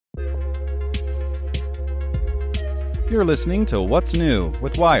You're listening to What's New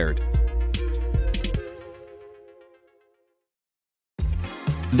with Wired.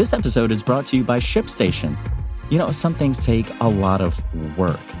 This episode is brought to you by ShipStation. You know, some things take a lot of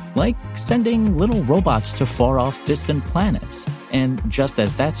work, like sending little robots to far-off distant planets. And just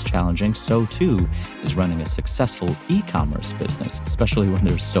as that's challenging, so too is running a successful e-commerce business, especially when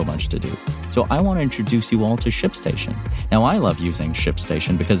there's so much to do. So I want to introduce you all to ShipStation. Now, I love using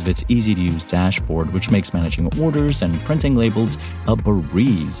ShipStation because of its easy-to-use dashboard, which makes managing orders and printing labels a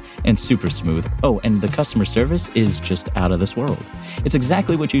breeze and super smooth. Oh, and the customer service is just out of this world. It's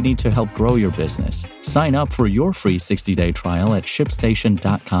exactly what you need to help grow your business. Sign up for your free 60-day trial at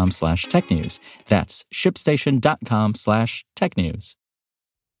shipstation.com/technews. That's shipstation.com/technews.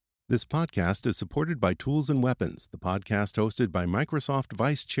 This podcast is supported by Tools and Weapons, the podcast hosted by Microsoft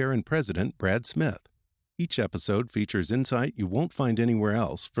Vice Chair and President Brad Smith. Each episode features insight you won't find anywhere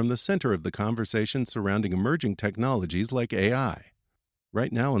else from the center of the conversation surrounding emerging technologies like AI.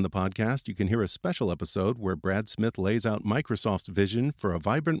 Right now on the podcast, you can hear a special episode where Brad Smith lays out Microsoft's vision for a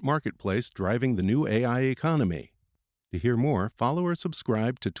vibrant marketplace driving the new AI economy. To hear more, follow or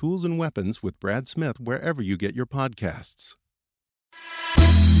subscribe to Tools and Weapons with Brad Smith wherever you get your podcasts.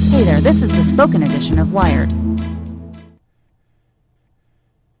 Hey there, this is the spoken edition of Wired.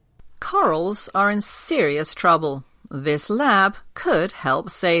 Corals are in serious trouble. This lab could help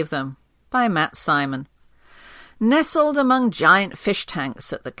save them. By Matt Simon. Nestled among giant fish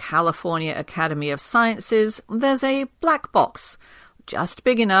tanks at the California Academy of Sciences, there's a black box, just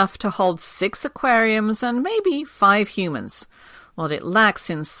big enough to hold 6 aquariums and maybe 5 humans. What it lacks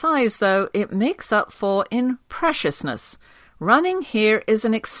in size, though, it makes up for in preciousness. Running here is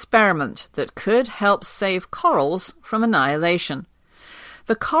an experiment that could help save corals from annihilation.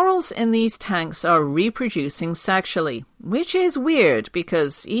 The corals in these tanks are reproducing sexually, which is weird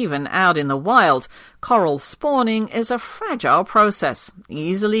because even out in the wild, coral spawning is a fragile process,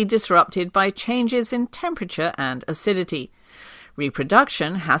 easily disrupted by changes in temperature and acidity.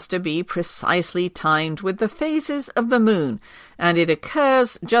 Reproduction has to be precisely timed with the phases of the moon, and it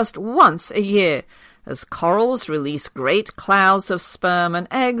occurs just once a year, as corals release great clouds of sperm and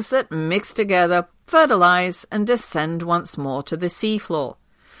eggs that mix together, fertilize, and descend once more to the seafloor.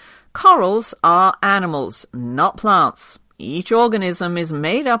 Corals are animals, not plants. Each organism is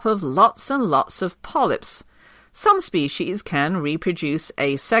made up of lots and lots of polyps. Some species can reproduce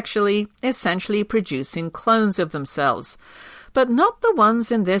asexually, essentially producing clones of themselves, but not the ones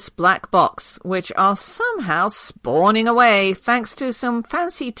in this black box, which are somehow spawning away thanks to some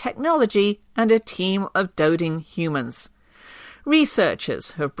fancy technology and a team of doting humans.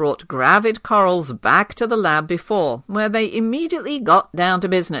 Researchers have brought gravid corals back to the lab before, where they immediately got down to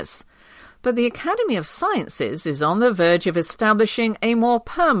business. But the Academy of Sciences is on the verge of establishing a more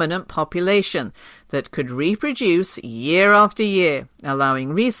permanent population that could reproduce year after year,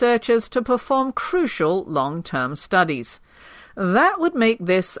 allowing researchers to perform crucial long-term studies. That would make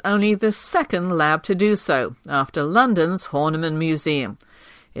this only the second lab to do so, after London's Horniman Museum.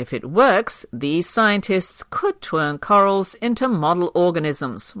 If it works, these scientists could turn corals into model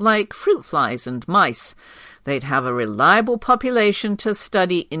organisms, like fruit flies and mice. They'd have a reliable population to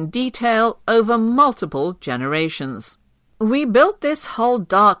study in detail over multiple generations. We built this whole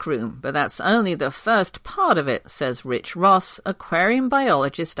darkroom, but that's only the first part of it, says Rich Ross, aquarium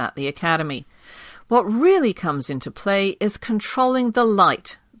biologist at the Academy. What really comes into play is controlling the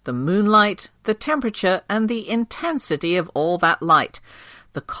light, the moonlight, the temperature, and the intensity of all that light.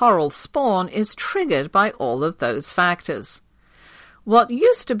 The coral spawn is triggered by all of those factors. What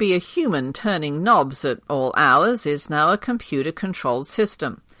used to be a human turning knobs at all hours is now a computer-controlled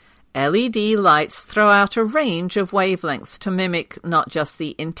system. LED lights throw out a range of wavelengths to mimic not just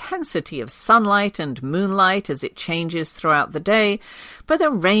the intensity of sunlight and moonlight as it changes throughout the day, but a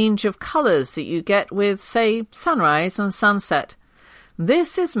range of colors that you get with, say, sunrise and sunset.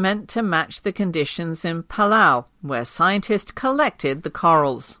 This is meant to match the conditions in Palau, where scientists collected the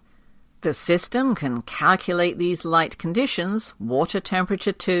corals. The system can calculate these light conditions, water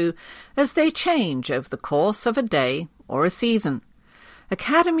temperature too, as they change over the course of a day or a season.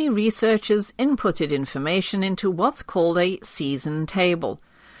 Academy researchers inputted information into what's called a season table.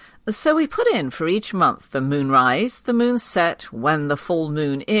 So we put in for each month the moonrise, the moonset, when the full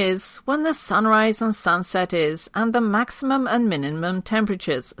moon is, when the sunrise and sunset is, and the maximum and minimum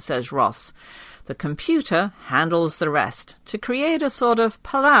temperatures, says Ross. The computer handles the rest to create a sort of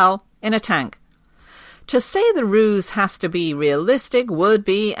Palau in a tank. To say the ruse has to be realistic would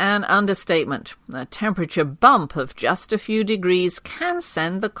be an understatement. A temperature bump of just a few degrees can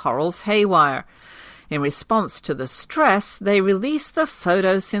send the corals haywire. In response to the stress, they release the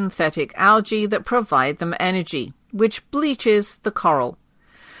photosynthetic algae that provide them energy, which bleaches the coral.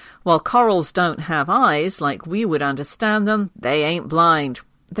 While corals don't have eyes like we would understand them, they ain't blind.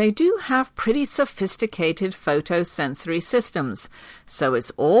 They do have pretty sophisticated photosensory systems, so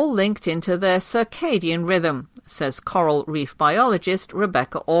it's all linked into their circadian rhythm, says coral reef biologist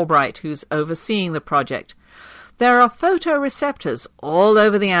Rebecca Albright, who's overseeing the project. There are photoreceptors all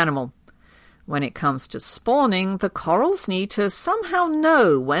over the animal. When it comes to spawning, the corals need to somehow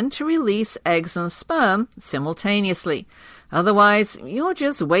know when to release eggs and sperm simultaneously. Otherwise, you're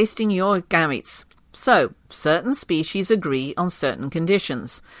just wasting your gametes. So, certain species agree on certain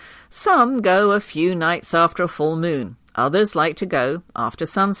conditions. Some go a few nights after a full moon. Others like to go after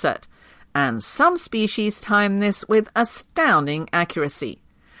sunset. And some species time this with astounding accuracy.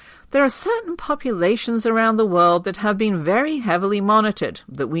 There are certain populations around the world that have been very heavily monitored,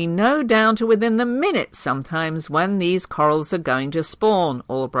 that we know down to within the minute sometimes when these corals are going to spawn,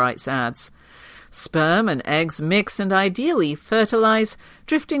 Albright adds. Sperm and eggs mix and ideally fertilize,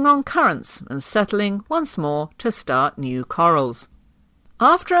 drifting on currents and settling once more to start new corals.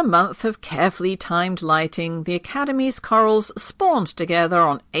 After a month of carefully timed lighting, the Academy's corals spawned together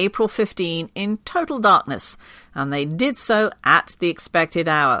on April 15 in total darkness, and they did so at the expected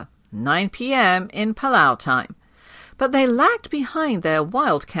hour, 9 p.m. in Palau time. But they lagged behind their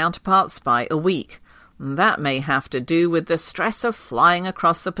wild counterparts by a week. That may have to do with the stress of flying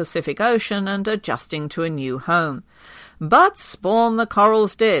across the Pacific Ocean and adjusting to a new home. But spawn the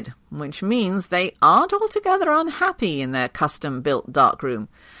corals did, which means they aren't altogether unhappy in their custom-built darkroom,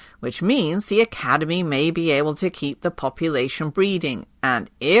 which means the Academy may be able to keep the population breeding,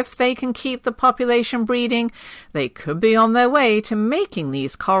 and if they can keep the population breeding, they could be on their way to making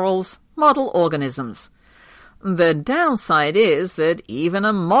these corals model organisms. The downside is that even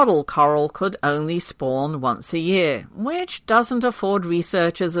a model coral could only spawn once a year, which doesn't afford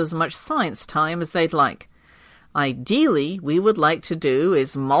researchers as much science time as they'd like. Ideally, we would like to do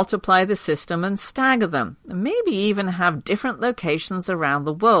is multiply the system and stagger them, maybe even have different locations around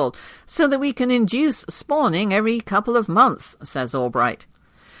the world, so that we can induce spawning every couple of months, says Albright.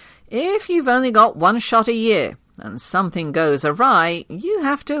 If you've only got one shot a year, and something goes awry, you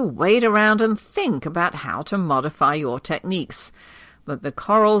have to wait around and think about how to modify your techniques. But the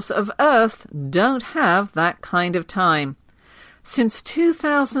corals of Earth don't have that kind of time. Since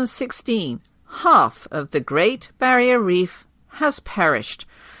 2016, half of the Great Barrier Reef has perished.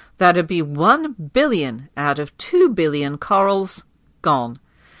 That'd be 1 billion out of 2 billion corals gone.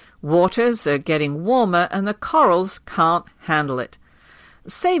 Waters are getting warmer and the corals can't handle it.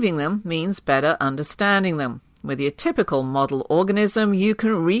 Saving them means better understanding them. With your typical model organism, you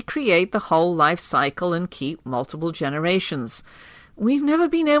can recreate the whole life cycle and keep multiple generations. We've never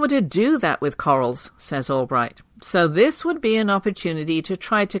been able to do that with corals, says Albright. So this would be an opportunity to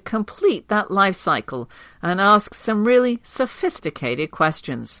try to complete that life cycle and ask some really sophisticated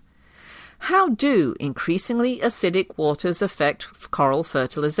questions. How do increasingly acidic waters affect coral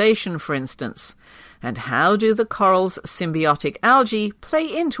fertilization, for instance? And how do the coral's symbiotic algae play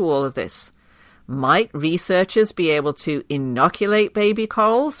into all of this? Might researchers be able to inoculate baby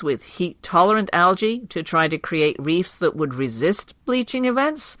corals with heat-tolerant algae to try to create reefs that would resist bleaching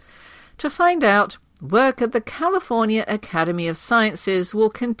events? To find out, work at the California Academy of Sciences will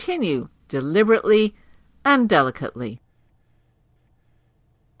continue deliberately and delicately.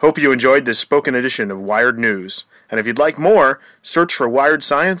 Hope you enjoyed this spoken edition of Wired News. And if you'd like more, search for Wired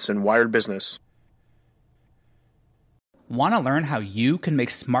Science and Wired Business. Want to learn how you can make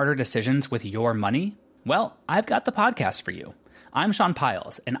smarter decisions with your money? Well, I've got the podcast for you. I'm Sean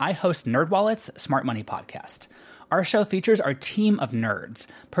Piles, and I host NerdWallet's Smart Money Podcast. Our show features our team of nerds,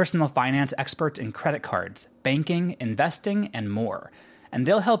 personal finance experts in credit cards, banking, investing, and more. And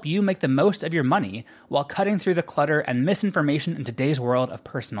they'll help you make the most of your money while cutting through the clutter and misinformation in today's world of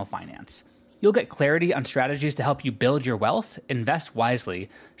personal finance. You'll get clarity on strategies to help you build your wealth, invest wisely,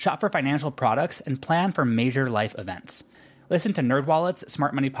 shop for financial products, and plan for major life events. Listen to NerdWallet's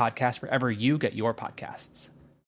Smart Money Podcast wherever you get your podcasts.